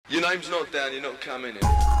time's not down, you're not coming in.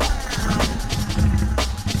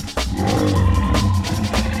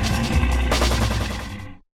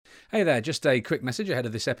 Hey there, just a quick message ahead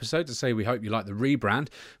of this episode to say we hope you like the rebrand,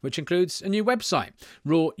 which includes a new website,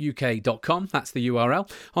 rawuk.com, that's the URL.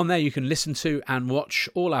 On there you can listen to and watch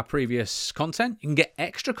all our previous content. You can get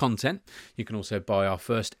extra content. You can also buy our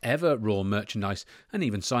first ever Raw merchandise and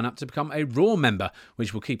even sign up to become a Raw member,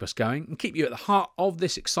 which will keep us going and keep you at the heart of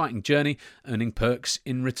this exciting journey, earning perks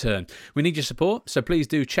in return. We need your support, so please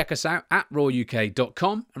do check us out at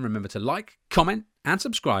rawuk.com and remember to like, comment and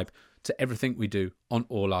subscribe to everything we do on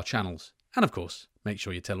all our channels. And of course, make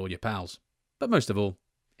sure you tell all your pals. But most of all,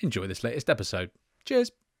 enjoy this latest episode.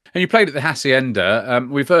 Cheers. And you played at the Hacienda.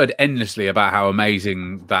 We've heard endlessly about how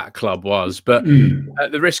amazing that club was, but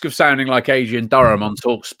at the risk of sounding like Adrian Durham on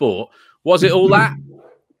Talk Sport, was it all that?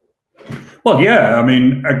 Well, yeah. I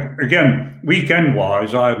mean, again,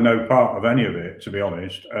 weekend-wise, I had no part of any of it, to be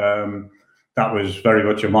honest. That was very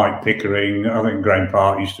much a Mike Pickering. I think Graham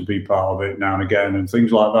Park used to be part of it now and again and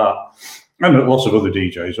things like that. And lots of other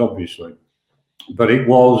DJs, obviously. But they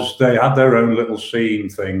had their own little scene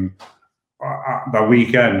thing the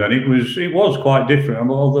weekend. And it was quite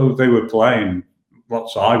different. Although they were playing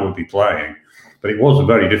lots I would be playing, but it was a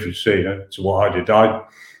very different scene to what I did.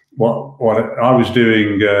 What I was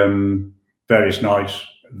doing various nights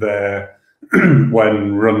there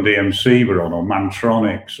when Run DMC were on, or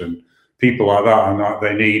Mantronics and people like that, and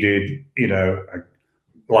they needed,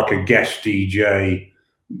 like a guest DJ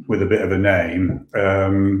with a bit of a name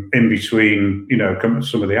in between,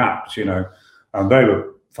 some of the acts, and they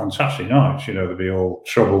were fantastic nights. They'd be all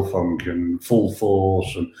Trouble Funk and Full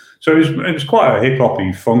Force, and so it was quite a hip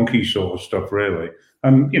hoppy, funky sort of stuff, really.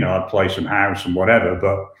 And I'd play some house and whatever,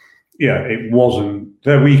 but yeah, it wasn't.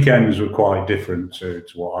 Their weekends were quite different to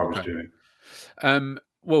what I was doing.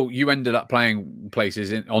 Well, you ended up playing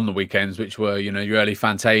places on the weekends, which were, your early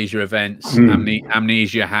Fantasia events,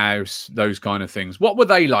 Amnesia House, those kind of things. What were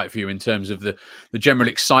they like for you in terms of the general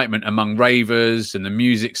excitement among ravers and the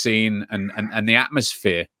music scene and the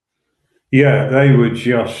atmosphere? Yeah, they were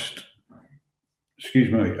just,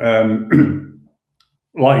 excuse me,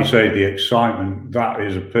 like you say, the excitement, that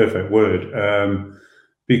is a perfect word,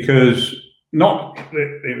 because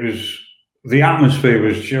the atmosphere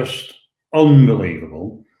was just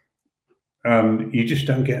unbelievable. You just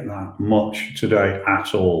don't get that much today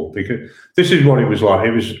at all, because this is what it was like.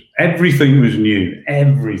 Everything was new,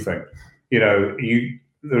 everything.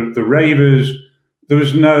 The ravers, there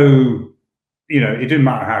was no, it didn't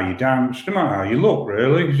matter how you danced, it didn't matter how you looked,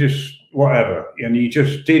 really. It was just whatever, and you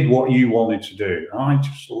just did what you wanted to do. I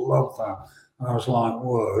just loved that. And I was like,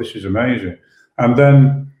 whoa, this is amazing. And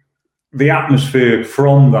then the atmosphere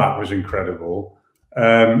from that was incredible.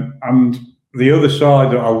 And the other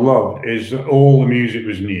side that I loved is that all the music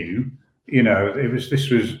was new. This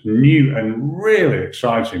was new and really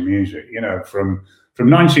exciting music. From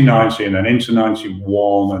 1990 and then into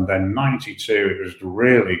 91 and then 92, it was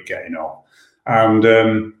really getting on.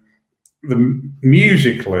 And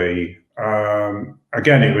musically,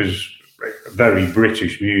 again, it was very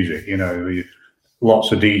British music.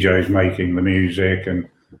 Lots of DJs making the music, and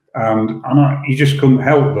you just couldn't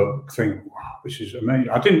help but think, wow, this is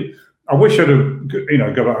amazing. I wish I'd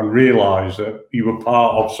have, go back and realised that you were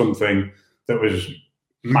part of something that was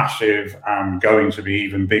massive and going to be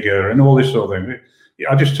even bigger and all this sort of thing.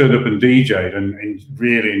 I just turned up and DJ'd and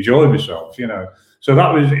really enjoyed myself, So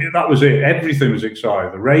that was it. Everything was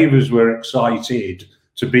exciting. The ravers were excited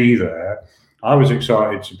to be there. I was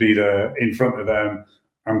excited to be there in front of them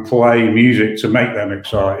and play music to make them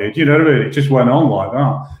excited. You know what I mean? It just went on like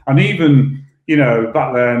that. And even,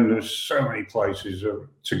 back then, there's so many places to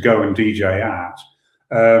go and DJ at.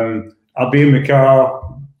 I'd be in the car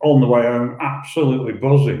on the way home, absolutely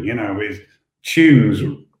buzzing, with tunes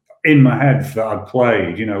in my head that I'd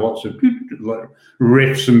played, lots of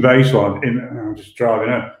riffs and bass line. I'm just driving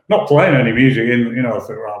home, not playing any music. I thought,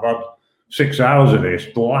 well, I've had 6 hours of this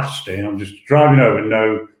blasting. I'm just driving over,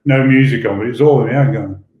 no music on, but it's all in the head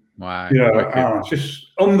going. Wow. It's just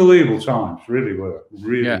unbelievable times, really were.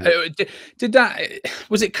 Really. Yeah.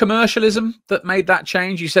 Was it commercialism that made that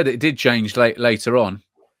change? You said it did change later on.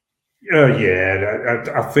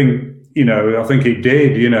 I think, I think it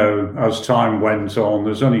did, as time went on.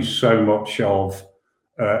 There's only so much of,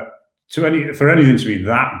 for anything to be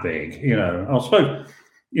that big, I suppose,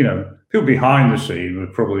 people behind the scene were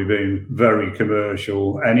probably being very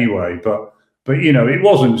commercial anyway, but it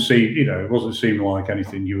wasn't seeming like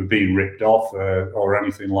anything you were being ripped off or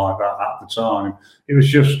anything like that at the time. It was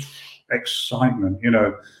just excitement,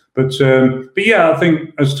 But yeah, I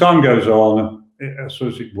think as time goes on, I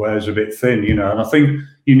suppose it wears a bit thin, you know. And I think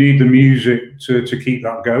you need the music to keep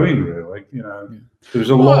that going, really. You know, there's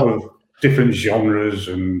a lot of different genres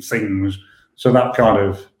and things, so that kind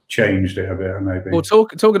of changed it a bit, maybe. Well,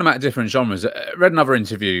 talking about different genres, I read another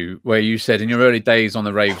interview where you said in your early days on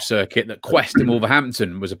the rave circuit that Quest in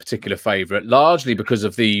Wolverhampton was a particular favourite, largely because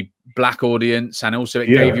of the black audience, and also it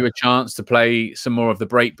gave you a chance to play some more of the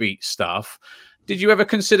breakbeat stuff. Did you ever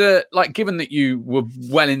consider, like, given that you were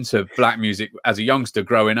well into black music as a youngster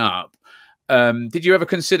growing up, did you ever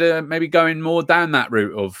consider maybe going more down that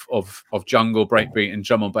route of jungle, breakbeat, and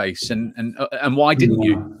drum and bass? And why didn't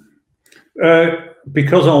you?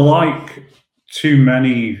 Because I like too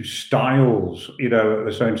many styles, you know, at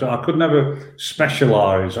the same time. I could never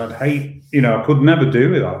specialize. I'd hate, you know, I could never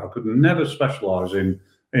do that. I could never specialize in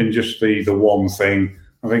just the one thing.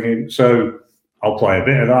 I think so. I'll play a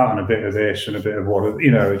bit of that and a bit of this and a bit of what,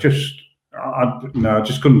 you know. I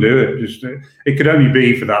just couldn't do it. It could only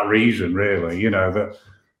be for that reason, really. You know, that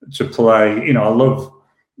to play. You know, I love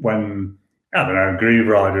when, I don't know, Groove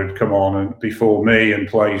Rider had come on and before me and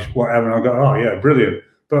plays whatever, and I go, oh yeah, brilliant.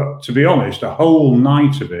 But to be honest, a whole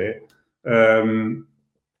night of it,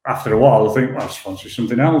 after a while, I think, well, I fancy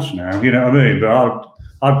something else now. You know what I mean? But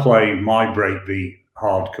I'd play my breakbeat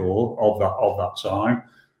hardcore of that time,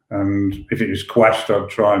 and if it was Quest, I'd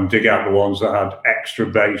try and dig out the ones that had extra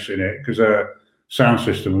bass in it, because their sound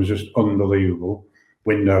system was just unbelievable.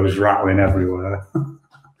 Windows rattling everywhere.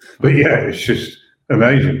 But yeah, it's just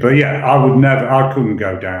amazing. But yeah, I couldn't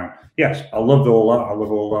go down. Yes, I loved all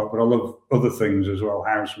that, but I love other things as well,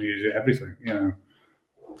 house music, everything, you know.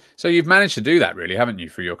 So you've managed to do that, really, haven't you,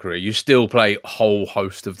 for your career? You still play a whole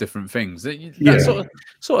host of different things. That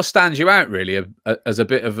sort of stands you out, really, as a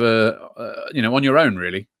bit of a, you know, on your own,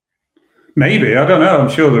 really. Maybe, I don't know. I'm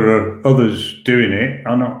sure there are others doing it.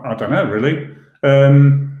 I don't know, really.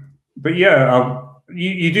 But yeah,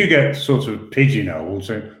 you do get sort of pigeonholed,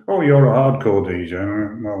 saying, "Oh, you're a hardcore DJ."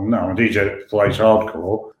 Well, no, a DJ that plays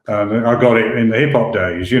hardcore, and I got it in the hip hop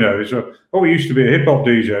days. You know, so he used to be a hip hop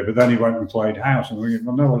DJ, but then he went and played house, and we,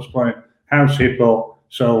 well, no, I was playing house, hip hop,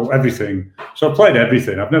 so everything. So I played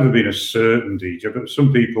everything. I've never been a certain DJ, but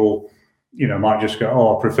some people, you know, might just go,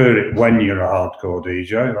 "Oh, I prefer it when you're a hardcore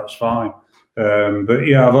DJ." That's fine. But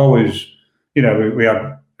yeah, I've always, you know, we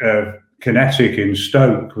had. Kinetic in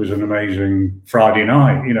Stoke was an amazing Friday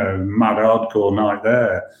night, you know, mad hardcore night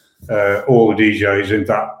there. All the DJs in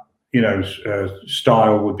that, you know,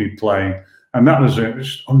 style would be playing, and that was an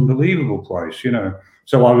unbelievable place, you know.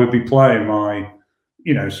 So I would be playing my,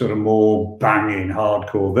 you know, sort of more banging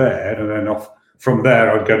hardcore there, and then from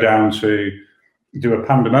there I'd go down to do a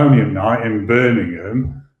pandemonium night in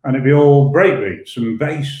Birmingham, and it'd be all breakbeats and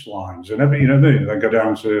bass lines and everything, you know what I mean? Then go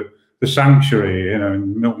down to the Sanctuary, you know,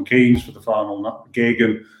 in Milton Keynes for the final gig,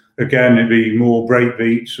 and again it'd be more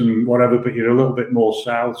breakbeats and whatever, but you're a little bit more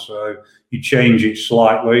south, so you change it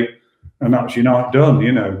slightly, and that's your night done,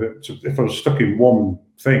 you know. But if I was stuck in one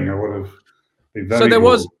thing, I would have been very.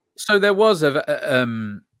 So there was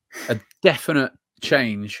a definite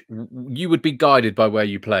change. You would be guided by where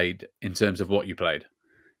you played in terms of what you played.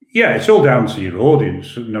 Yeah, it's all down to your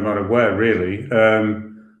audience, no matter where, really.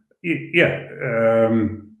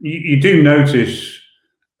 You do notice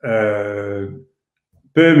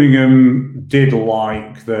Birmingham did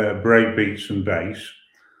like their breakbeats and bass,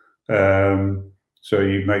 so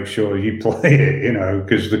you make sure you play it, you know,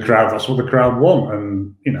 because that's what the crowd want,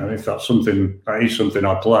 and you know, if that is something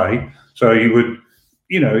I play, so you would,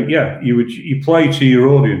 you know, you play to your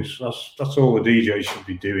audience. That's all the DJ should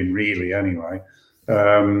be doing, really, anyway.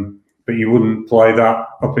 But you wouldn't play that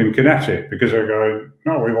up in Kinetic because they're going,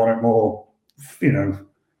 no, we want it more, you know,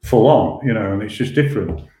 full on, you know, and it's just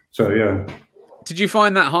different. So yeah. Did you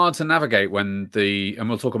find that hard to navigate and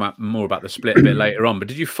we'll talk more about the split a bit later on, but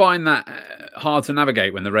did you find that hard to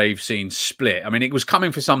navigate when the rave scene split? I mean, it was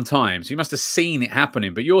coming for some time, so you must have seen it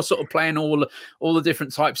happening, but you're sort of playing all the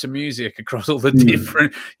different types of music across all the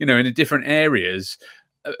different, you know, in the different areas.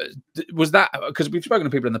 Was that because we've spoken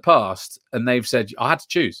to people in the past and they've said I had to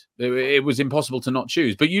choose, it was impossible to not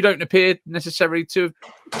choose, but you don't appear necessarily to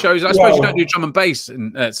have chosen. I suppose you don't do drum and bass,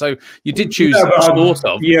 and so you did choose sort of.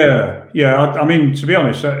 I mean, to be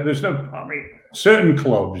honest, there's no, I mean, certain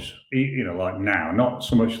clubs, you know, like now, not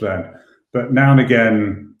so much then, but now and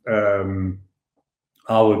again,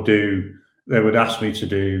 they would ask me to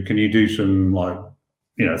do, can you do some, like,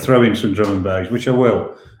 you know, throw in some drum and bass, which I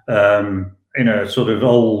will. In a sort of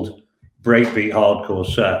old breakbeat hardcore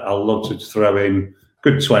set, I'll love to throw in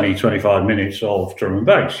good 20, 25 minutes of drum and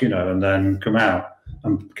bass, you know, and then come out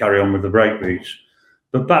and carry on with the breakbeats.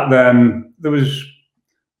 But back then, there was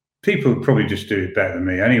people would probably just do it better than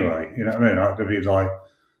me anyway. You know what I mean? Like, there'd be like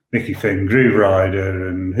Mickey Finn, Groove Rider,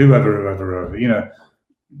 and whoever, you know,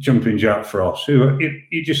 Jumping Jack Frost.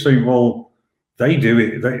 You just think, well, they do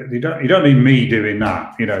it. They don't. You don't need me doing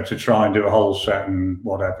that, you know, to try and do a whole set and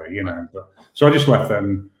whatever, you know. But so I just left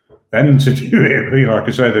them to do it. Like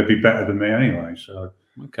I say, they'd be better than me anyway. So.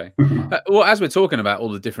 Okay. Well, as we're talking about all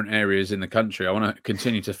the different areas in the country, I want to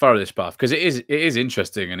continue to follow this path because it is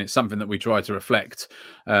interesting and it's something that we try to reflect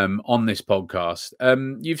on this podcast.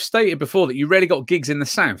 You've stated before that you rarely got gigs in the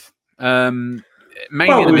south, maybe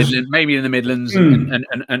in the Midlands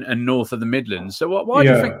and north of the Midlands. So why do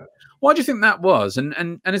you think that was?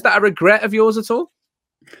 And is that a regret of yours at all?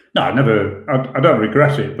 No, I don't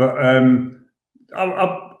regret it, but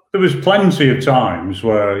there was plenty of times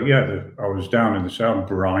where, I was down in the south,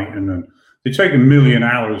 Brighton, and they take a million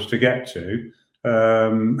hours to get to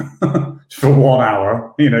for 1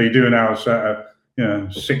 hour. You know, you do an hour set,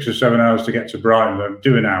 6 or 7 hours to get to Brighton, then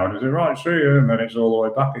do an hour, and it's right, see you, and then it's all the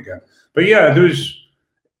way back again. But yeah, there was,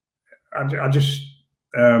 and that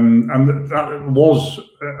was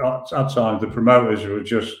at times the promoters would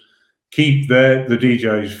just keep the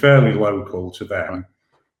DJs fairly local to them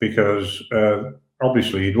because.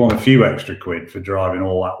 Obviously, you'd want a few extra quid for driving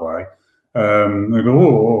all that way. They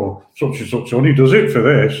go, such and such, only does it for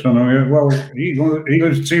this. And I go, well, he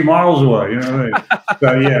lives 2 miles away, you know what I mean?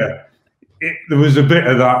 So, yeah, there was a bit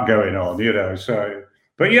of that going on, you know. So,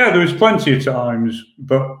 but yeah, there was plenty of times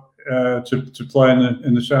but to play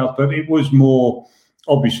in the south. But it was more,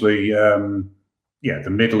 obviously, the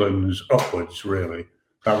Midlands upwards, really.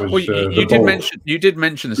 That was, well, you did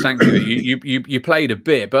mention the Sanctuary. you played a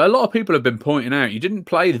bit, but a lot of people have been pointing out you didn't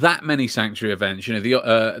play that many Sanctuary events. You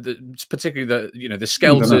know, particularly the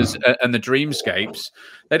Skelters and the Dreamscapes.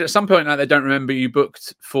 At some point now they don't remember you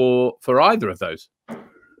booked for either of those.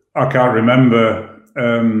 I can't remember.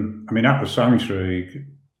 I mean, at the Sanctuary,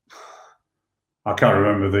 I can't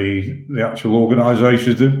remember the actual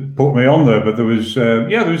organisations that put me on there, but there was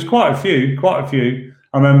quite a few.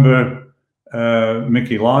 I remember.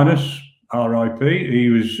 Mickey Linus,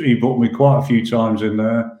 R.I.P. He booked me quite a few times in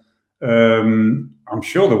there. I'm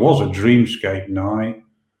sure there was a Dreamscape night.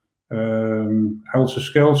 Helter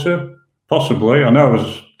Skelter, possibly. I know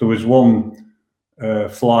there was one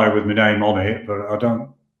flyer with my name on it, but I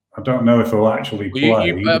don't know if I'll actually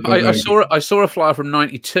play. I saw a flyer from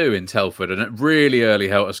 '92 in Telford, and it really early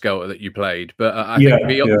Helter Skelter that you played. But I think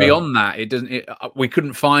beyond that, it doesn't. We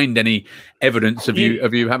couldn't find any evidence of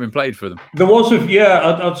you having played for them. There was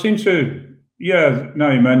I'd seem to. Yeah,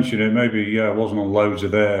 now you mention it, maybe I wasn't on loads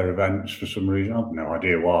of their events for some reason. I have no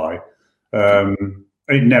idea why.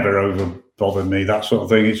 It never over bothered me, that sort of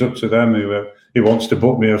thing. It's up to them who wants to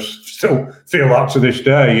book me. I still feel that to this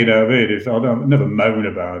day, you know what I mean? I never moan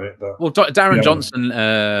about it. But well, Darren Johnson,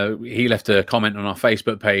 he left a comment on our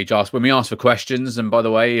Facebook page, when we ask for questions, and by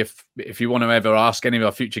the way, if you want to ever ask any of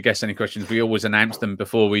our future guests any questions, we always announce them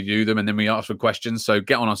before we do them, and then we ask for questions, so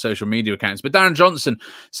get on our social media accounts. But Darren Johnson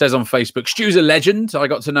says on Facebook, Stu's a legend. I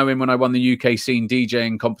got to know him when I won the UK scene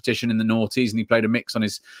DJing competition in the noughties, and he played a mix on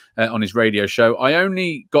his radio show. I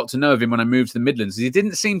only got to know of him when I moved to the Midlands. He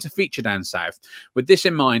didn't seem to feature down south. With this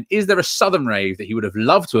in mind, is there a southern rave that he would have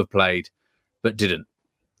loved to have played but didn't?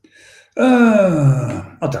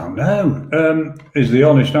 I don't know, is the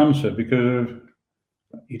honest answer, because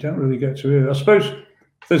you don't really get to hear. I suppose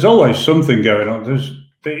there's always something going on.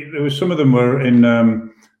 There was some of them were in,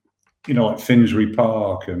 like Finsbury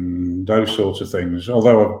Park and those sorts of things,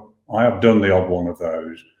 although I have done the odd one of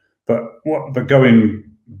those. But going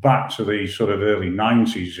back to the sort of early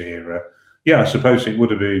 90s era, I suppose it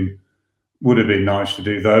would have been nice to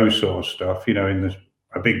do those sort of stuff, in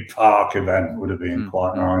a big park event would have been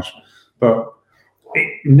quite nice. But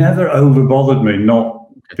it never overbothered me not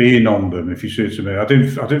being on them, if you see what I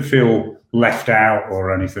mean. I didn't feel left out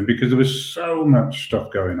or anything, because there was so much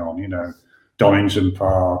stuff going on, Donington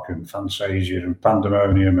Park and Fantasia and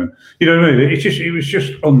Pandemonium, and what I mean? It was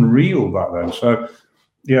just unreal back then. So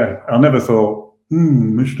I never thought,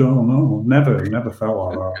 missed out on that one. Never felt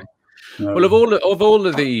like that. No. Well, of all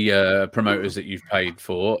of the promoters that you've played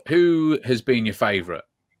for, who has been your favourite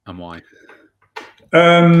and why?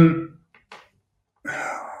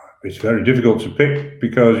 It's very difficult to pick,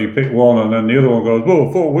 because you pick one and then the other one goes, "Well,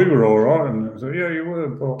 I thought we were all right," and I say, "Yeah, you were."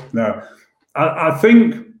 But no, I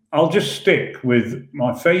think I'll just stick with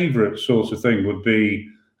my favourite sort of thing would be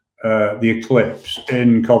the Eclipse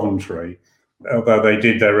in Coventry, although they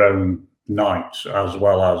did their own nights as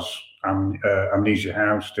well as Amnesia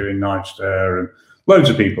House doing nights there, and loads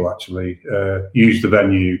of people actually used the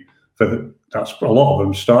venue that's a lot of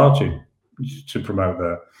them started to promote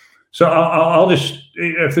there. So I'll just,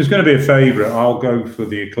 if there's going to be a favourite, I'll go for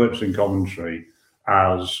the Eclipse in Coventry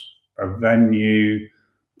as a venue,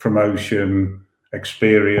 promotion,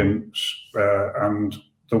 experience, and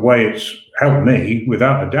the way it's helped me,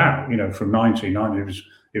 without a doubt. From 1990,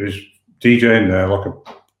 it was DJing there, like I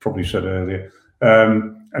probably said earlier.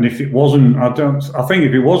 And if it wasn't, I think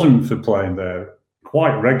if it wasn't for playing there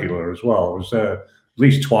quite regular as well, I was there at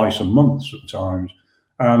least twice a month sometimes.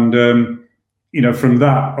 And, from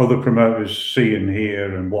that, other promoters see and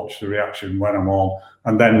hear and watch the reaction when I'm on,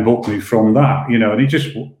 and then book me from that, and it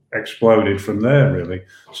just exploded from there, really.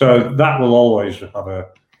 So that will always have a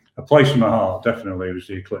place in my heart, definitely, was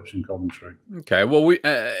the Eclipse in Coventry. Okay, well, we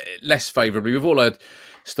less favourably, we've all heard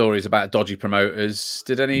stories about dodgy promoters.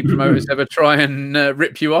 Did any promoters ever try and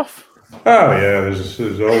rip you off? Oh, yeah, there's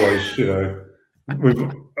always, with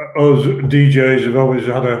us DJs have always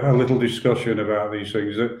had a little discussion about these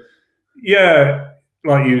things. Yeah,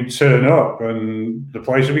 like you'd turn up and the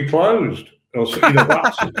place would be closed. Or,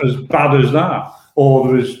 that's as bad as that. Or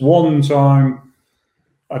there was one time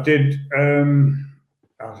I did, I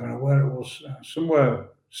don't know where it was,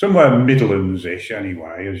 somewhere Midlands-ish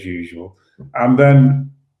anyway, as usual. And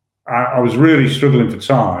then I was really struggling for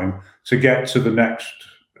time to get to the next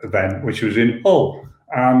event, which was in Hull.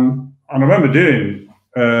 And I remember doing,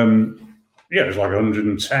 it was like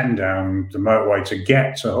 110 down the motorway to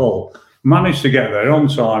get to Hull. Managed to get there on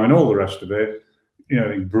time and all the rest of it.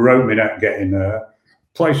 It broke me neck getting there.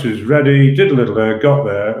 Place was ready, did a little there, got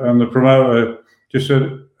there, and the promoter just said,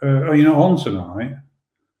 "Are you not on tonight?"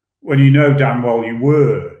 When you know damn well you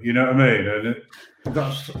were, you know what I mean?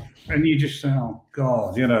 And you just say, "Oh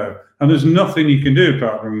God," And there's nothing you can do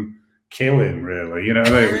apart from kill him, really, you know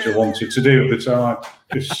what I mean? Which I wanted to do at the time,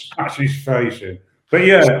 just smash his face in. But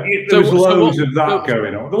yeah, there was loads of that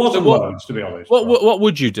going on. There wasn't loads, to be honest. What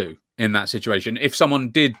would you do in that situation if someone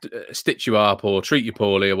did stitch you up or treat you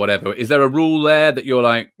poorly or whatever? Is there a rule there that you're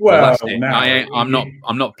like, well that's it.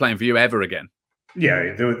 I'm not playing for you ever again?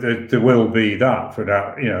 Yeah, there will be that for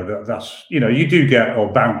that. That's you do get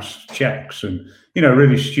or bounce checks and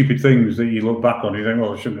really stupid things that you look back on. You think,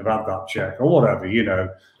 well, I shouldn't have had that check or whatever.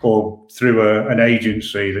 Or through an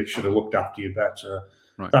agency that should have looked after you better.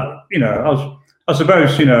 Right. That I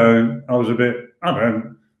suppose I was a bit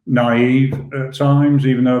naive at times,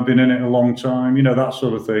 even though I've been in it a long time. That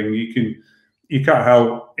sort of thing. You can't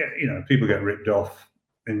help. People get ripped off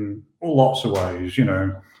in lots of ways.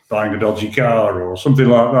 Buying a dodgy car or something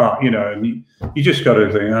like that, and you just got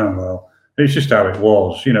to think, oh, well, it's just how it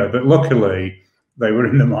was, but luckily they were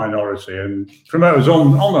in the minority and promoters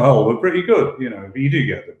on the whole were pretty good, but you do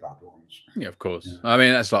get the bad ones. Yeah, of course. Yeah. I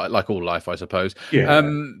mean, that's like all life, I suppose. Yeah.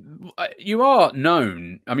 You are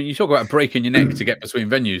known, I mean, you talk about breaking your neck to get between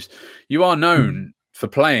venues. You are known for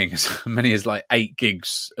playing as many as like 8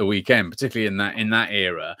 gigs a weekend, particularly in that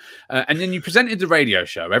era. And then you presented the radio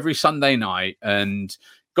show every Sunday night and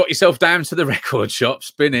got yourself down to the record shop,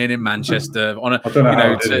 spinning in Manchester on a, to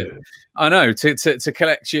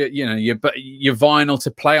collect your vinyl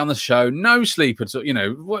to play on the show. No sleep at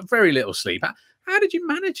all, very little sleep. How did you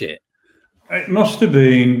manage it? It must have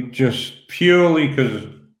been just purely because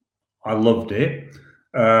I loved it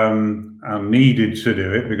and needed to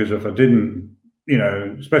do it, because if I didn't,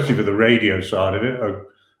 especially for the radio side of it,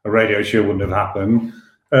 a radio show wouldn't have happened.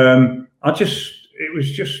 It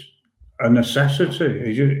was just a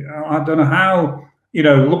necessity. I don't know how,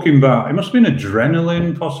 looking back, it must have been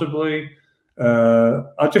adrenaline, possibly.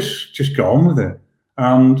 I just got on with it.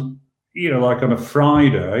 And, like on a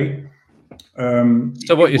Friday.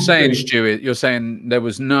 So what you're saying, Stu, you're saying there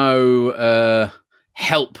was no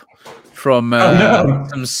help from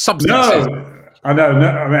some substances? No. I know,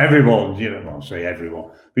 I mean, everyone, I won't say everyone,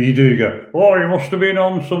 but you do go, oh, you must have been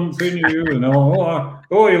on something, you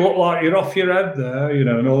look like you're off your head there,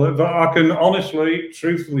 and all that. But I can honestly,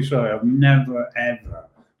 truthfully say I've never, ever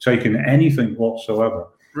taken anything whatsoever.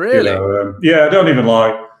 Really? I don't even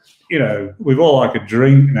like, we've all like a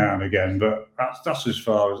drink now and again, but that's as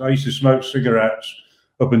far as I used to smoke cigarettes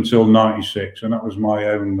up until 96, and that was my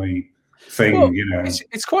only thing. Well,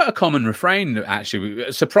 it's quite a common refrain, actually,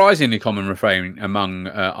 a surprisingly common refrain among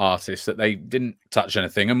artists, that they didn't touch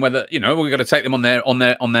anything, and whether we've got to take them on their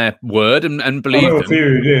word and believe them. A few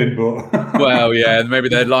who did, but well, yeah, maybe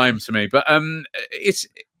they're lying to me, but it's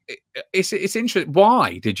interesting.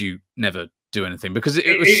 Why did you never do anything? Because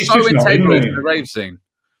it was so integral to the rave scene.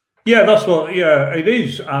 Yeah, that's what. Yeah, it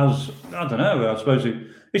is. As I don't know. I suppose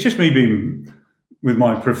it's just me being with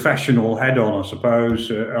my professional head on, I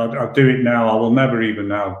suppose. I do it now. I will never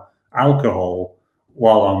even have alcohol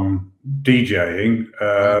while I'm DJing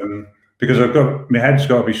because my head's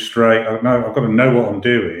got to be straight. I've got to know what I'm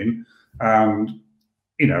doing, and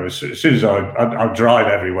as soon as I drive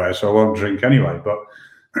everywhere, so I won't drink anyway. But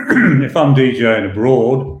if I'm DJing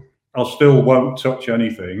abroad, I still won't touch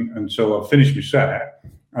anything until I've finished my set,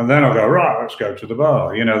 and then I'll go, right, let's go to the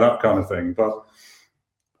bar, that kind of thing. But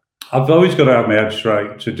I've always got to have my head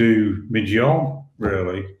straight to do my job,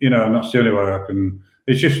 really, and that's the only way I can.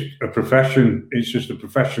 It's just a profession. It's just a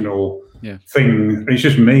professional thing. It's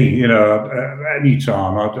just me, any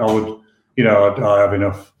time I would, I have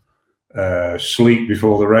enough sleep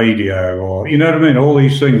before the radio, or you know what I mean. All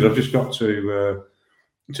these things I've just got to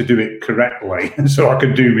do it correctly, so I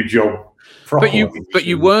could do my job properly. But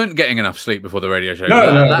you weren't getting enough sleep before the radio show.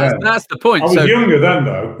 No, that's the point. I was younger then,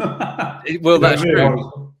 though. Well, that's true. I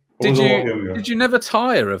was a lot younger. Did you never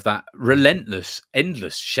tire of that relentless,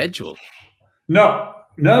 endless schedule? No,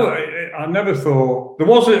 I never thought. There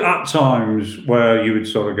was at times where you would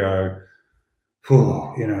sort of go,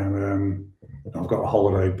 I've got a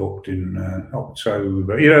holiday booked in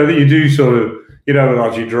October. You do sort of,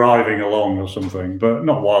 as you're driving along or something, but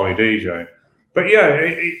not while you're DJing. But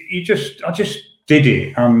I just did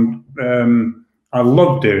it, and I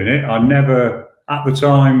loved doing it. I never, at the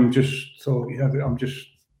time, just thought,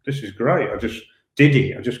 this is great. I just did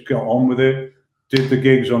it. I just got on with it. Did the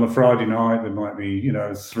gigs on a Friday night. There might be,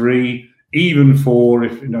 3, even 4,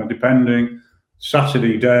 if depending.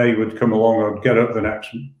 Saturday day would come along. I'd get up the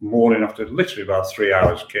next morning after literally about 3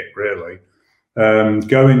 hours kit, really.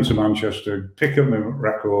 Go into Manchester, pick up my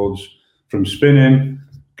records from spinning,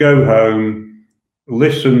 go home,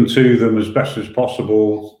 listen to them as best as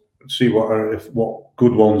possible, see what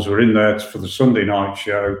good ones are in there for the Sunday night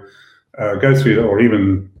show. Go through that, or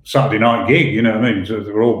even Saturday night gig. You know what I mean? So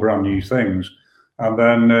they were all brand new things. And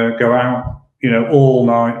then go out, all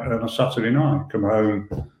night on a Saturday night. Come home,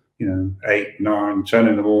 8, 9, 10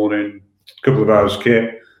 in the morning, a couple of hours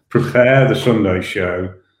kit, prepare the Sunday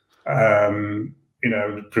show. Know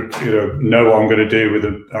what I'm going to do with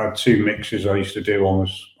the 2 mixes I used to do on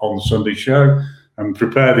the Sunday show, and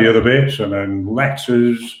prepare the other bits, and then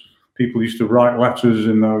letters. People used to write letters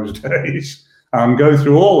in those days, and go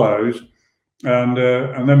through all those, and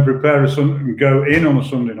then prepare and go in on a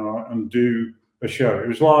Sunday night and do a show. It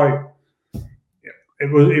was like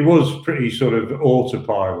it was pretty sort of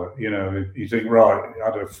autopilot. You think, right, I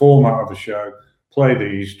had a format of the show, play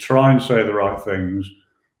these, try and say the right things,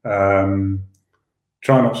 try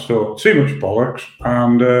not to talk too much bollocks,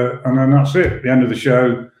 and then that's it. The end of the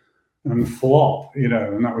show, and flop,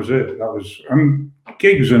 and that was it. That was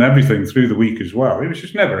gigs and everything through the week as well. It was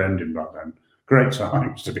just never ending back then. Great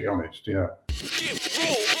times, to be honest. Yeah.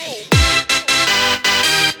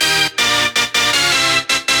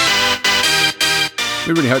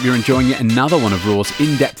 We really hope you're enjoying yet another one of Raw's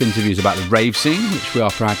in-depth interviews about the rave scene, which we are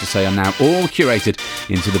proud to say are now all curated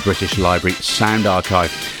into the British Library Sound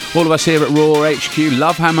Archive. All of us here at Raw HQ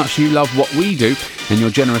love how much you love what we do, and your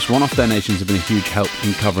generous one-off donations have been a huge help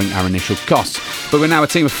in covering our initial costs. But we're now a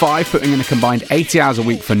team of 5 putting in a combined 80 hours a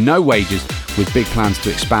week for no wages, with big plans to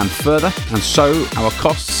expand further, and so our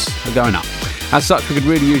costs are going up. As such, we could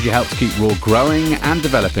really use your help to keep Raw growing and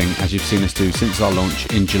developing, as you've seen us do since our launch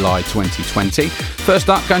in July 2020. First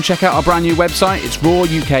up, go and check out our brand new website. It's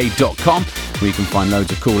rawuk.com, where you can find loads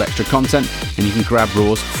of cool extra content, and you can grab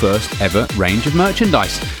Raw's first ever range of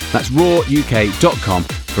merchandise. That's rawuk.com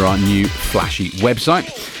for our new flashy website.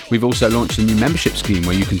 We've also launched a new membership scheme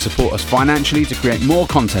where you can support us financially to create more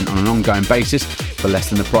content on an ongoing basis for less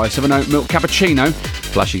than the price of an oat milk cappuccino,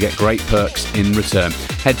 plus you get great perks in return.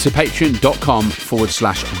 Head to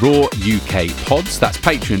patreon.com/rawukpods. That's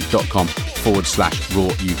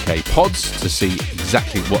patreon.com/rawukpods to see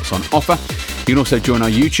exactly what's on offer. You can also join our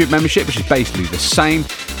YouTube membership, which is basically the same,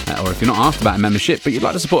 or if you're not asked about a membership but you'd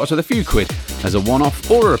like to support us with a few quid as a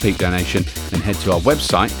one-off or a repeat donation, then head to our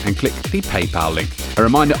website and click the PayPal link. A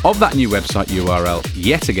reminder of that new website URL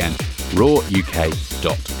yet again,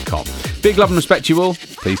 rawuk.com. Big love and respect to you all.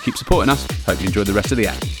 Please keep supporting us. Hope you enjoy the rest of the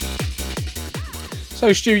act.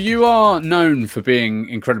 So, Stu, you are known for being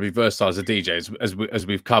incredibly versatile as a DJ, as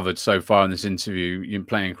we've covered so far in this interview. You're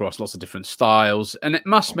playing across lots of different styles, and it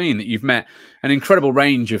must mean that you've met an incredible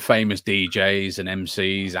range of famous DJs and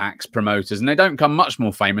MCs, acts, promoters, and they don't come much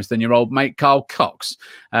more famous than your old mate Carl Cox.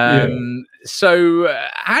 So,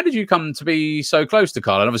 how did you come to be so close to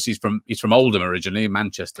Carl? And obviously, he's from Oldham originally,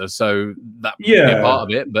 Manchester, so that would be a part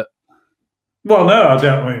of it. But well, no,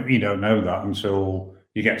 you don't know that until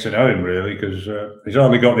you get to know him, really, because he's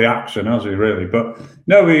hardly got the accent, has he, really? But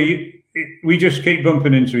no, we just keep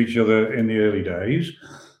bumping into each other in the early days,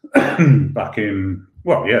 back in,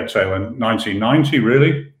 tail end 1990,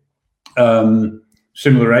 really.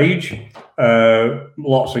 similar age,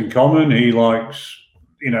 lots in common. He likes,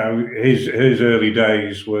 his early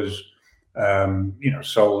days was,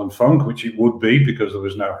 soul and funk, which it would be because there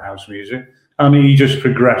was no house music. And he just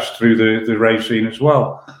progressed through the rave scene as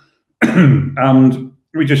well. And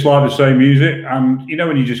we just like the same music. And,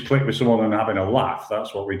 when you just click with someone and having a laugh,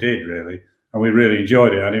 that's what we did, really. And we really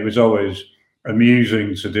enjoyed it. And it was always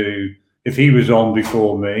amusing to do. If he was on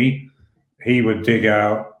before me, he would dig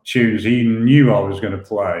out tunes he knew I was going to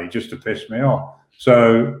play just to piss me off.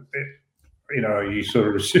 So, you sort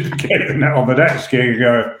of reciprocate that on the next gig and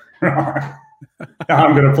go, right,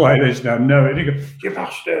 I'm going to play this now. No, and you go, you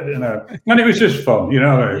bastard, And it was just fun,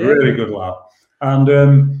 really good laugh. And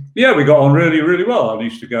we got on really, really well. I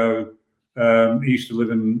used to go, he used to live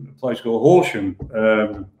in a place called Horsham,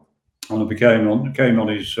 and I came on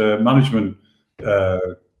his management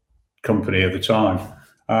company at the time.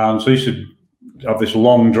 And so I used to have this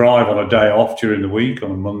long drive on a day off during the week, on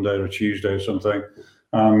a Monday or a Tuesday or something,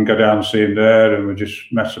 and go down and see him there, and we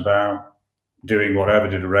just mess about doing whatever,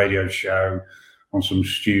 did a radio show on some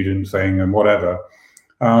student thing and whatever.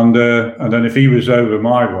 And then if he was over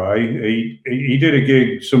my way, he did a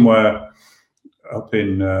gig somewhere up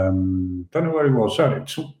in, don't know where he was,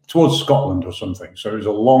 towards Scotland or something. So it was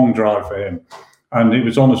a long drive for him. And it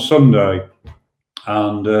was on a Sunday.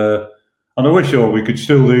 And I wish we could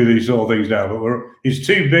still do these sort of things now, but he's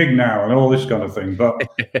too big now and all this kind of thing. But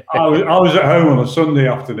I was at home on a Sunday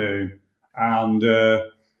afternoon, and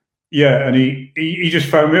and he just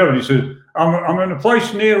phoned me up and he said, I'm in a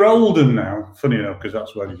place near Oldham now. Funny enough, because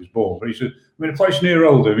that's where he was born. But he said, I'm in a place near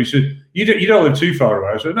Oldham. He said, you don't live too far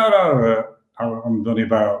away. I said, no, I'm only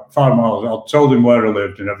about 5 miles. I told him where I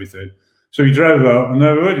lived and everything. So he drove up, and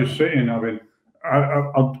they were just sitting. I'd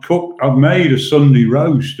made a Sunday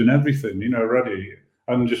roast and everything, ready,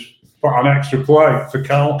 and just put an extra plate for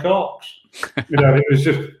Carl Cox. It was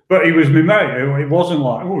just, but he was my mate. It wasn't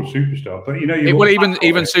like, superstar. But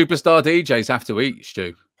even superstar DJs have to eat,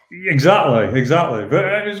 Stu. Exactly. But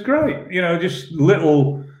it was great. Just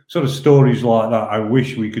little sort of stories like that. I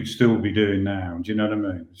wish we could still be doing now. Do you know what I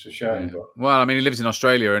mean? It's a shame. Yeah. Well, he lives in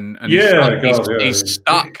Australia, and he's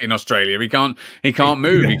stuck in Australia. He can't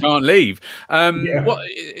move. He can't leave.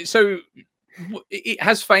 So,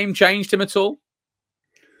 has fame changed him at all?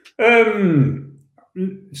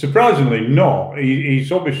 Surprisingly, not.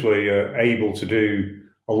 He's obviously able to do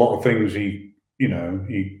a lot of things. That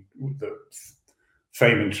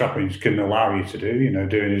fame and trappings can allow you to do,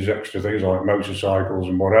 doing his extra things like motorcycles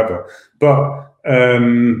and whatever. But,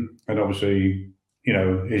 and obviously,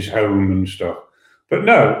 his home and stuff. But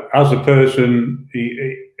no, as a person,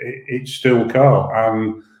 it's still Carl.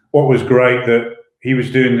 And what was great that he was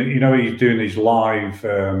doing, he's doing these live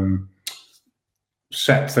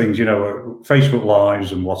set things, Facebook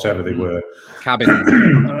Lives and whatever they were. Cabin.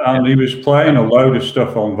 And he was playing a load of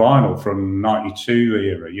stuff on vinyl from 92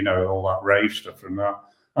 era, all that rave stuff from that.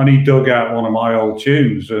 And he dug out one of my old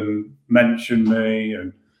tunes and mentioned me.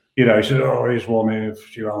 And, he said, here's one of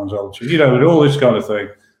Stu Allan's old tunes, and all this kind of thing.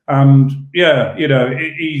 And,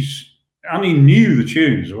 he knew the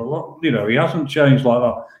tunes. Well, he hasn't changed like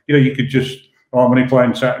that. You could just, I'm only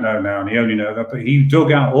playing techno now, and he only knows that. But he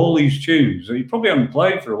dug out all these tunes that he probably hadn't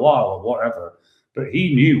played for a while or whatever. But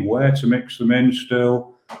he knew where to mix them in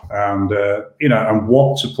still, and and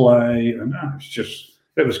what to play, and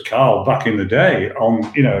it was Carl back in the day on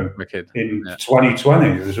in 2020.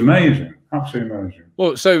 It was amazing, absolutely amazing.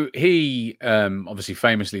 Well, so he obviously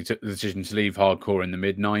famously took the decision to leave hardcore in the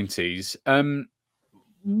mid-90s.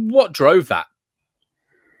 What drove that?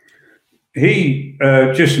 He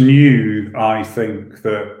just knew, I think,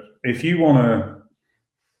 that if you want to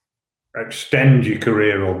extend your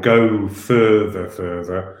career or go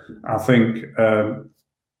further, I think,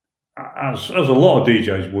 as a lot of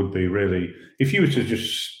DJs would be really, if you were to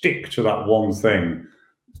just stick to that one thing,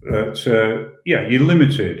 that you're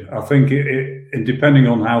limited. I think and depending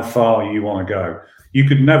on how far you want to go, you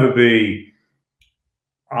could never be,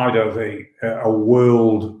 I don't think, a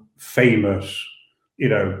world famous,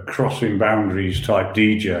 crossing boundaries type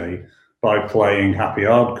DJ by playing happy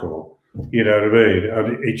hardcore. You know what I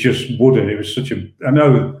mean? It just wouldn't. It was I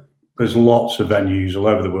know there's lots of venues all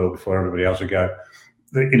over the world before everybody has a go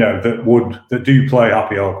that do play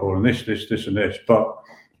happy hardcore and this and this. But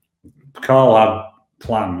Carl had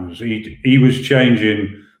plans. He was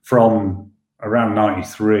changing from around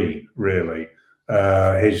 93, really,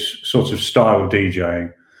 his sort of style of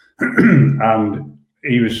DJing. And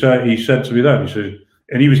he said to me then, he said,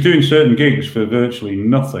 and he was doing certain gigs for virtually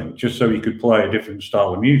nothing, just so he could play a different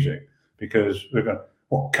style of music. Because they're going,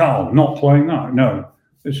 Carl, not playing that? No,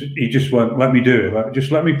 He just went, let me do it.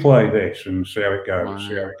 Just let me play this and see how it goes. Wow.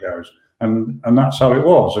 See how it goes. And that's how it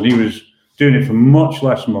was. And he was doing it for much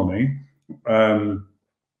less money.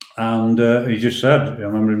 And he just said, I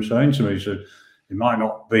remember him saying to me, he said, it might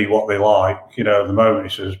not be what they like, at the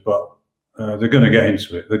moment, he says, but they're going to get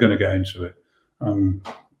into it. They're going to get into it. And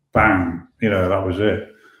bang, that was it.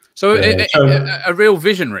 So, a real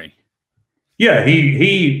visionary. Yeah,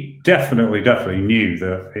 he definitely knew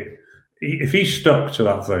that if he stuck to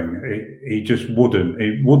that thing, he just wouldn't.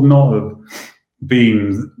 It would not have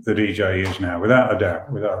been the DJ he is now, without a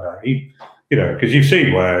doubt. Because you've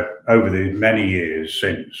seen where over the many years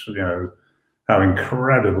since, how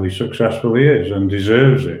incredibly successful he is and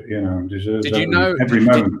deserves it. Deserves every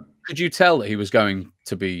moment. Could you tell that he was going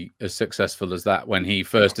to be as successful as that when he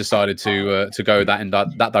first decided to go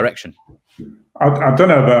that direction? I don't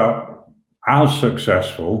know about how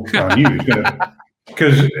successful. I knew he was going to,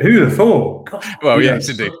 because who'd have thought? God, well, yes,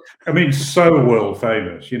 indeed. I mean, so world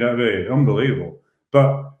famous. You know what I mean? Unbelievable.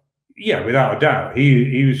 But yeah, without a doubt,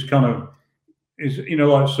 he was kind of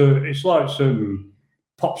it's like some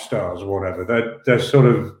pop stars or whatever. They're sort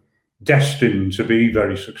of destined to be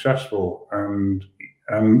very successful, and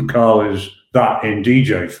Carl is that in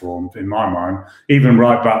DJ form, in my mind. Even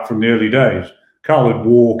right back from the early days, Carl would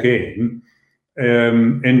walk into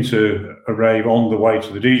a rave on the way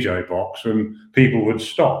to the DJ box, and people would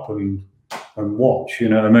stop and watch. You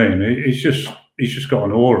know what I mean? He's just got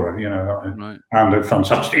an aura, right. And a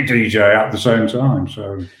fantastic DJ at the same time.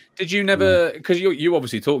 So, did you never? Because you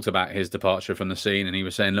obviously talked about his departure from the scene, and he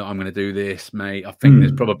was saying, "Look, I'm going to do this, mate. I think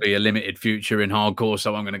there's probably a limited future in hardcore,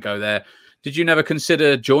 so I'm going to go there." Did you never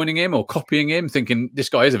consider joining him or copying him, thinking this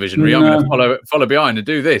guy is a visionary? I'm going to follow behind and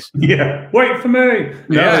do this. Yeah, wait for me.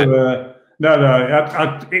 No,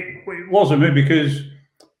 it wasn't me because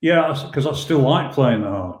I still like playing the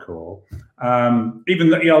hardcore. Even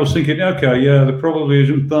that, I was thinking, okay, there probably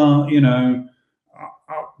isn't that,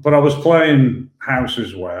 but I was playing house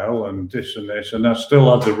as well, and this, and I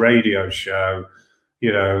still had the radio show,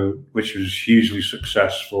 which was hugely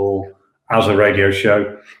successful as a radio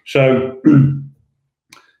show. So,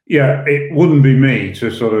 it wouldn't be me to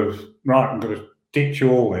sort of, right, I'm going to ditch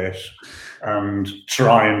all this and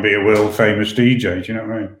try and be a world famous DJ. Do you know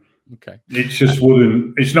what I mean? Okay. It just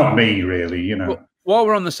wouldn't, it's not me really, Well, while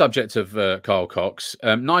we're on the subject of Carl Cox,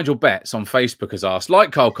 Nigel Betts on Facebook has asked,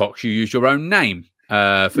 like Carl Cox, you use your own name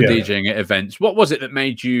for DJing at events. What was it that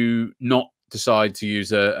made you not decide to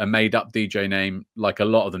use a made-up DJ name like a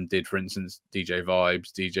lot of them did? For instance, DJ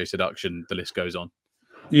Vibes, DJ Seduction, the list goes on.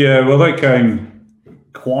 Yeah, well, they came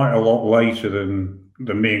quite a lot later than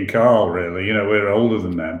me and Carl, really. We're older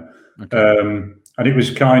than them. Okay. And it was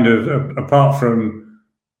kind of, apart from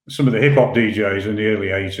some of the hip-hop DJs in the early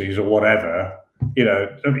 80s or whatever,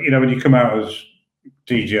 when you come out as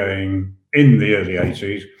DJing in the early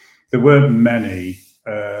 80s, there weren't many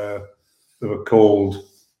that were called,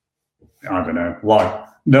 I don't know,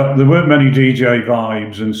 there weren't many DJ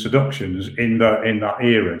Vibes and Seductions in that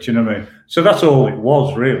era. Do you know what I mean? So that's all it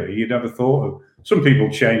was, really. You never thought of. Some people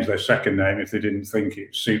changed their second name if they didn't think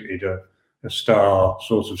it suited a star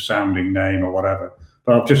sort of sounding name or whatever.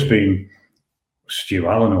 But I've just been Stu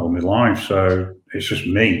Allan all my life, so it's just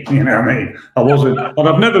me. You know what I mean? I wasn't, and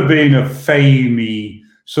I've never been a famey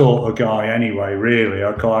sort of guy anyway. Really,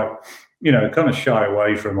 I quite, kind of shy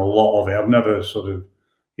away from a lot of it. I've never sort of,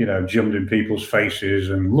 jumped in people's faces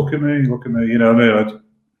and look at me. You know what I mean?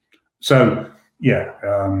 So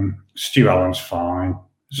Stu Allan's fine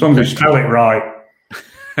as long as you spell it right.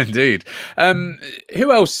 Indeed.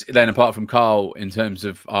 Who else then, apart from Carl, in terms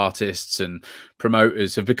of artists and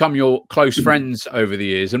promoters, have become your close friends over the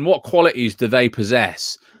years, and what qualities do they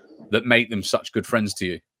possess that make them such good friends to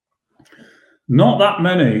you? Not that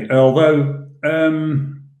many, although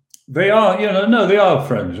they are, they are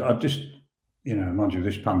friends. I just, mind you,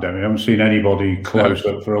 this pandemic, I haven't seen anybody close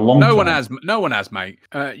up for a long time. No one has, mate.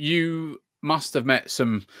 You must have met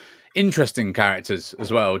some interesting characters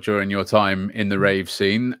as well during your time in the rave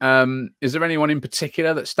scene. Is there anyone in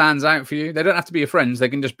particular that stands out for you? They don't have to be your friends. They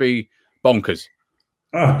can just be bonkers.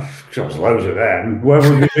 Oh, there's loads of them. Where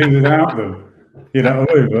would we be without them? You know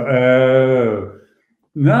what I mean? But,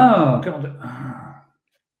 no, God,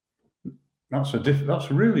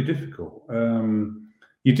 that's really difficult.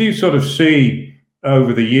 You do sort of see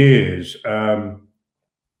over the years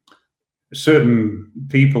certain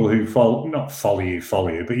people who not follow you,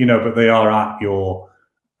 but but they are at your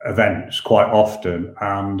events quite often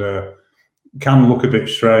and can look a bit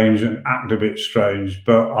strange and act a bit strange,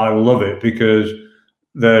 but I love it because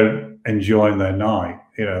they're enjoying their night.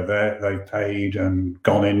 They've paid and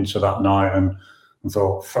gone into that night, and and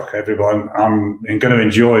thought, fuck everyone, I'm going to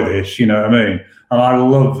enjoy this, you know what I mean? And I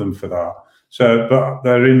love them for that. So, but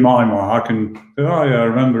they're in my mind. I can, oh yeah, I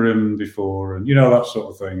remember him before, and you know, that sort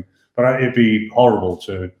of thing. But it'd be horrible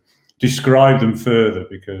to describe them further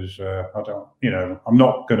because I don't, you know, I'm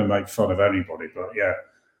not going to make fun of anybody. But yeah,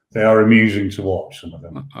 they are amusing to watch, some of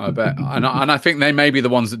them. I bet, and I think they may be the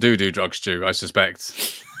ones that do drugs, Stu. I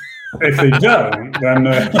suspect. If they don't, then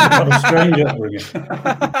you've got a strange upbringing.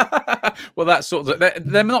 Well, that's sort of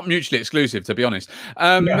they're not mutually exclusive, to be honest.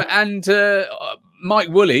 Yeah. And Mike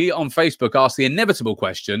Woolley on Facebook asked the inevitable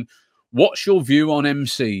question: what's your view on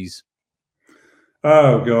MCs?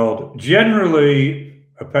 Oh God, generally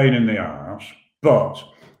a pain in the arse, but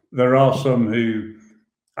there are some who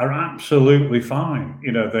are absolutely fine.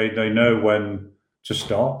 You know, they know when to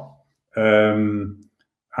stop, and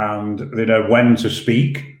they know when to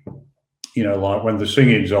speak. You know, like when the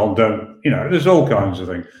singing's on, don't, you know, there's all kinds of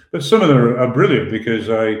things. But some of them are brilliant because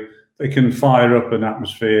they can fire up an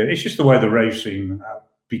atmosphere. It's just the way the rave scene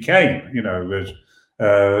became, you know, there's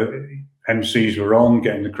MCs were on,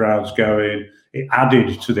 getting the crowds going. It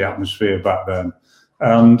added to the atmosphere back then.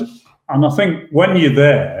 And I think when you're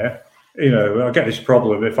there, you know, I get this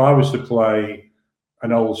problem. If I was to play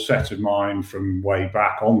an old set of mine from way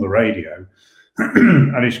back on the radio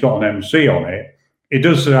and it's got an MC on it, it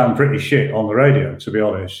does sound pretty shit on the radio, to be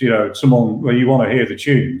honest. You know, someone where you want to hear the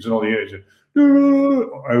tunes and all you hear is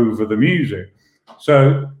over the music.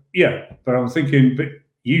 So, yeah, but I'm thinking, but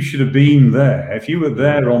you should have been there. If you were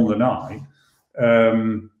there on the night,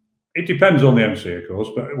 it depends on the MC, of course,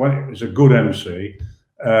 but when it's a good MC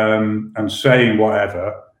and saying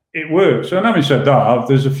whatever, it works. And having said that,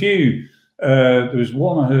 there's a few, there was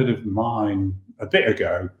one I heard of mine a bit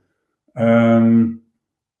ago, and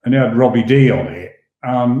he had Robbie D on it.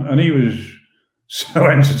 And he was so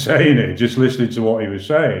entertaining, just listening to what he was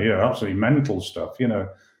saying, you know, absolutely mental stuff, you know.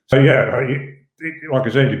 So, yeah, like I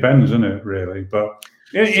say, it depends, doesn't it, really? But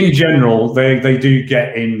in general, they do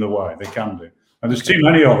get in the way. They can do. And there's too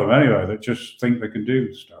many of them, anyway, that just think they can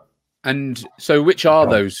do stuff. And so which are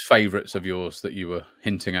those favourites of yours that you were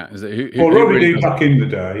hinting at? Is it Well, Robbie D back in the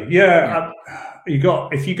day. Yeah.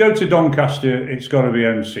 If you go to Doncaster, it's got to be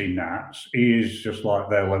MC Nats. He is just like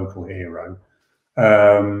their local hero.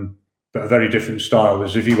 But a very different style.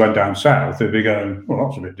 As if you went down south, they'd be going, well,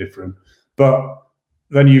 that's a bit different. But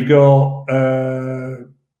then you've got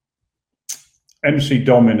MC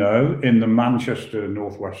Domino in the Manchester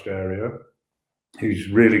northwest area, who's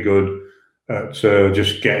really good at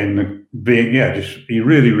just getting he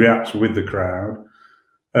really reacts with the crowd.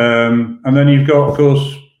 And then you've got, of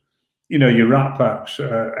course, you know, your Rat Packs,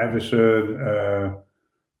 Everson,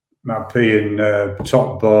 Mad P and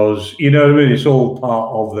Top Buzz, you know what I mean? It's all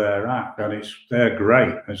part of their act, and they're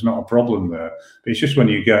great. There's not a problem there. But it's just when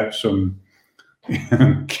you get some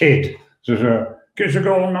kid says, "Kids are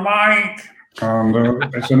going on the mic," and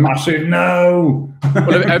it's a massive no.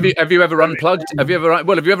 Well, have you ever unplugged? Have you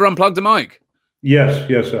ever unplugged a mic?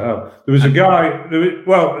 Yes, I have. There was a guy.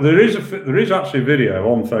 There is actually a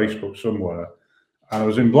video on Facebook somewhere, and I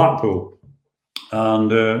was in Blackpool,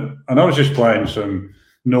 and I was just playing some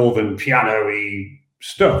northern piano-y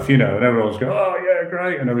stuff, you know, and everyone's going, "Oh yeah,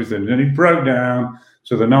 great," and everything. And it broke down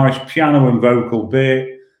to the nice piano and vocal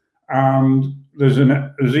bit, and there's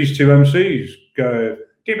these two MCs go,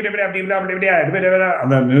 and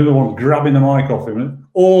then the other one grabbing the mic off him,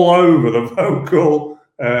 all over the vocal,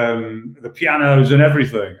 the pianos and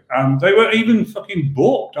everything, and they were even fucking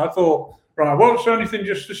booked. I thought, right, what's anything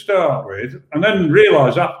just to start with, and then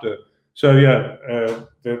realised after. So yeah,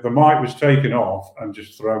 the mic was taken off and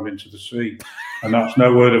just thrown into the sea, and that's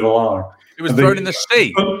no word of a lie. It was thrown in the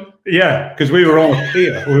sea. Yeah, because we were on a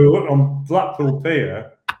pier. We were on Blackpool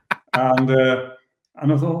Pier, and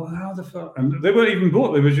I thought, how the fuck? And they weren't even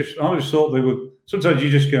booked. They were just. I just thought they would. Sometimes you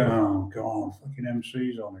just go, oh god, fucking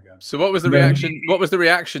MC's on again. So what was the reaction? What was the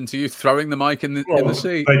reaction to you throwing the mic in the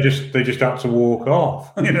sea? They just had to walk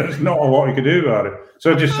off. You know, there's not a lot you could do about it.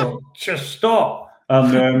 So I just thought, just stop.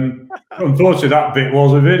 And unfortunately, that bit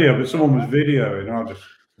was a video, but someone was videoing.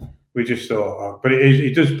 We just thought, but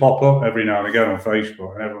it does pop up every now and again on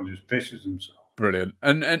Facebook, and everyone just pisses themselves. Brilliant.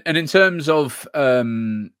 And in terms of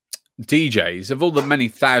DJs, of all the many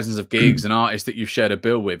thousands of gigs and artists that you've shared a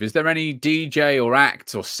bill with, is there any DJ or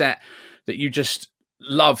act or set that you just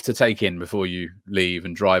love to take in before you leave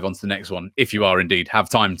and drive on to the next one, if you are indeed have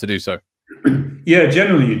time to do so? Yeah,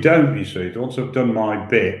 generally you don't. You see, once I've done my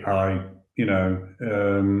bit, I'll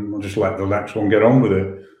just let the next one get on with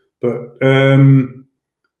it. But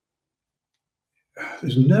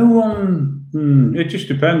there's no one. It just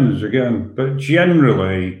depends again. But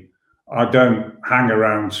generally, I don't hang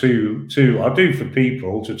around too. I do for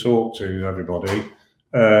people to talk to everybody.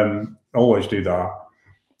 Always do that.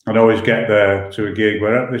 And always get there to a gig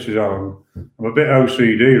where this is how I'm a bit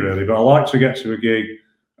OCD really, but I like to get to a gig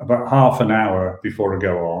about half an hour before I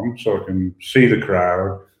go on, so I can see the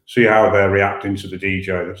crowd, see how they're reacting to the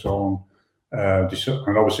DJ that's on,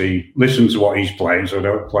 and obviously listen to what he's playing, so I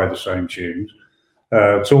don't play the same tunes.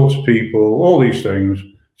 Talk to people, all these things.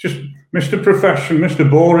 Just Mr. Mr.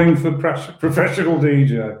 Boring for professional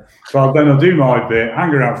DJ. But then I'll do my bit, hang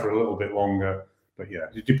around for a little bit longer. But yeah,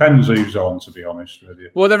 it depends who's on, to be honest with you.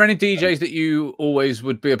 Were there any DJs that you always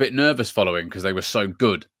would be a bit nervous following because they were so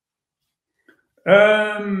good?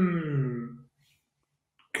 God.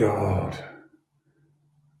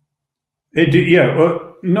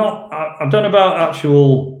 Well, I don't know about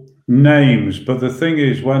actual names, but the thing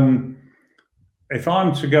is, if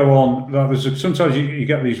I'm to go on, sometimes you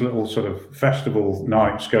get these little sort of festival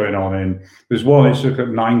nights going on. There's one, it's like a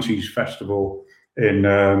 90s festival in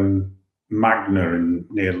Magna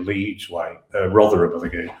near Leeds way, Rotherham, I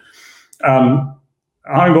think it is.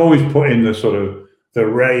 I've always put in the sort of the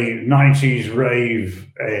rave, 90s rave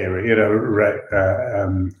area,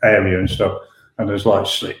 area and stuff. And there's like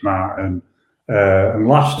Slipmat and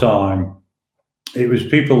last time it was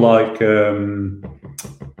people like, they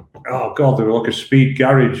were like a speed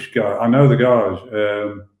garage guy. I know the guys.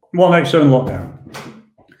 One Next Zone Lockdown.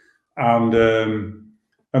 And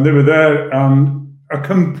they were there and a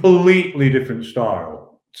completely different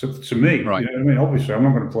style to me. Right. You know what I mean? Obviously, I'm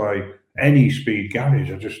not going to play any speed garage.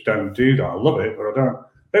 I just don't do that. I love it, but I don't.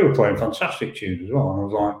 They were playing fantastic tunes as well. And I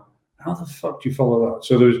was like, how the fuck do you follow that?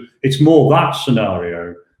 So it's more that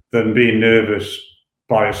scenario than being nervous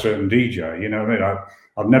by a certain DJ. You know what I mean?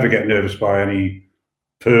 I'd never get nervous by any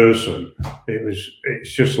person.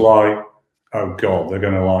 It's just like, oh God, they're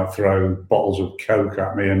going to like throw bottles of Coke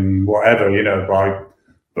at me and whatever,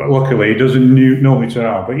 but luckily it doesn't normally turn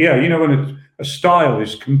out. But yeah, when a style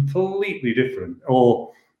is completely different,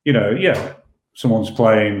 or, someone's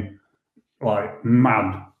playing like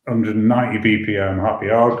mad 190 BPM happy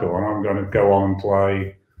hardcore and I'm going to go on and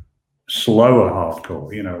play slower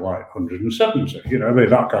hardcore, like 170,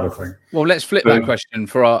 that kind of thing. Well, let's flip that question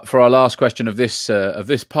for our last question of this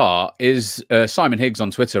part. Is Simon Higgs on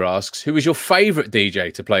Twitter asks, who was your favourite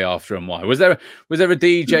DJ to play after and why? Was there a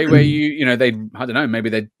DJ where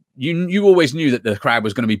you always knew that the crowd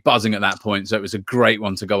was going to be buzzing at that point, so it was a great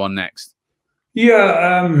one to go on next?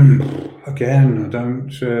 Yeah, again, I don't.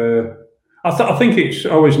 I think it's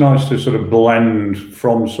always nice to sort of blend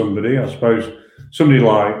from somebody. I suppose somebody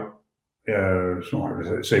like.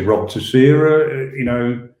 Say Rob Teixeira,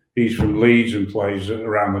 he's from Leeds and plays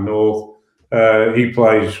around the north. He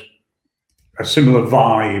plays a similar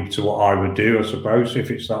vibe to what I would do, I suppose,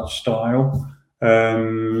 if it's that style.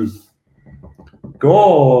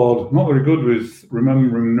 God, not very good with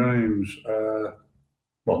remembering names.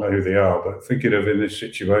 Well, know who they are, but thinking of in this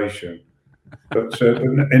situation. But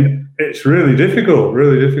and it's really difficult,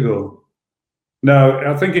 No,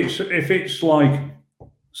 I think if it's like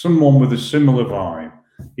someone with a similar vibe,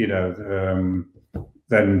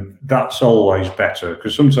 then that's always better.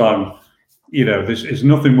 Because sometimes, there's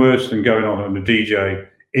nothing worse than going on and the DJ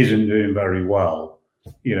isn't doing very well.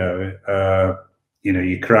 Your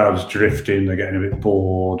crowd's drifting, they're getting a bit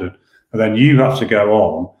bored, and then you have to go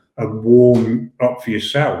on and warm up for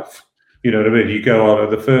yourself. You know what I mean? You go on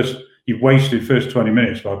you've wasted the first 20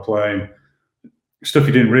 minutes by playing stuff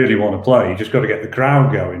you didn't really want to play. You just got to get the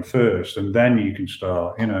crowd going first, and then you can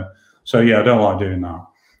start, So yeah, I don't like doing that,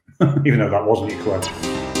 even though that wasn't your question.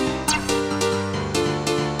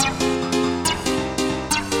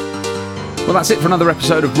 Well, that's it for another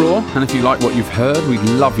episode of Raw, and if you like what you've heard, we'd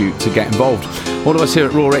love you to get involved. All of us here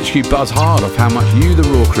at Raw HQ buzz hard of how much you, the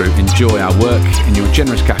Raw crew, enjoy our work, and your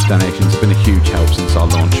generous cash donations have been a huge help since our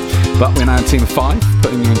launch. But we're now a team of 5,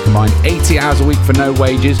 putting in combined 80 hours a week for no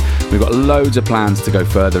wages. We've got loads of plans to go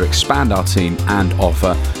further, expand our team and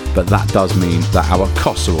offer, but that does mean that our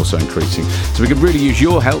costs are also increasing. So we could really use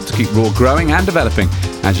your help to keep Raw growing and developing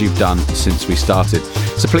as you've done since we started.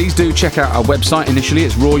 So please do check out our website. Initially,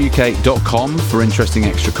 it's rawuk.com for interesting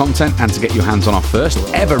extra content and to get your hands on our first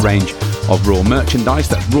ever range of Raw merchandise.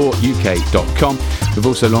 That's rawuk.com. We've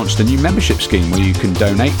also launched a new membership scheme where you can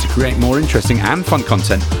donate to create more interesting and fun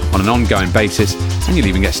content on an ongoing basis, and you'll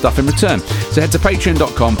even get stuff in return. So head to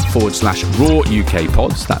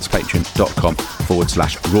patreon.com/rawukpods. That's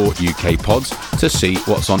patreon.com/rawukpods to see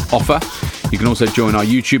what's on offer. You can also join our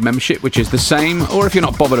YouTube membership, which is the same, or if you're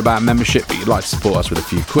not bothered about membership but you'd like to support us with a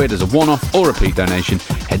few quid as a one-off or repeat donation,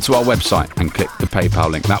 head to our website and click the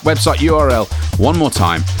PayPal link. That website URL, one more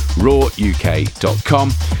time,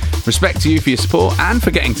 rawuk.com. Respect to you for your support and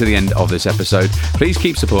for getting to the end of this episode. Please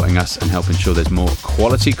keep supporting us and help ensure there's more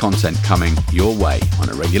quality content coming your way on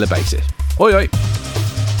a regular basis. Oi, oi.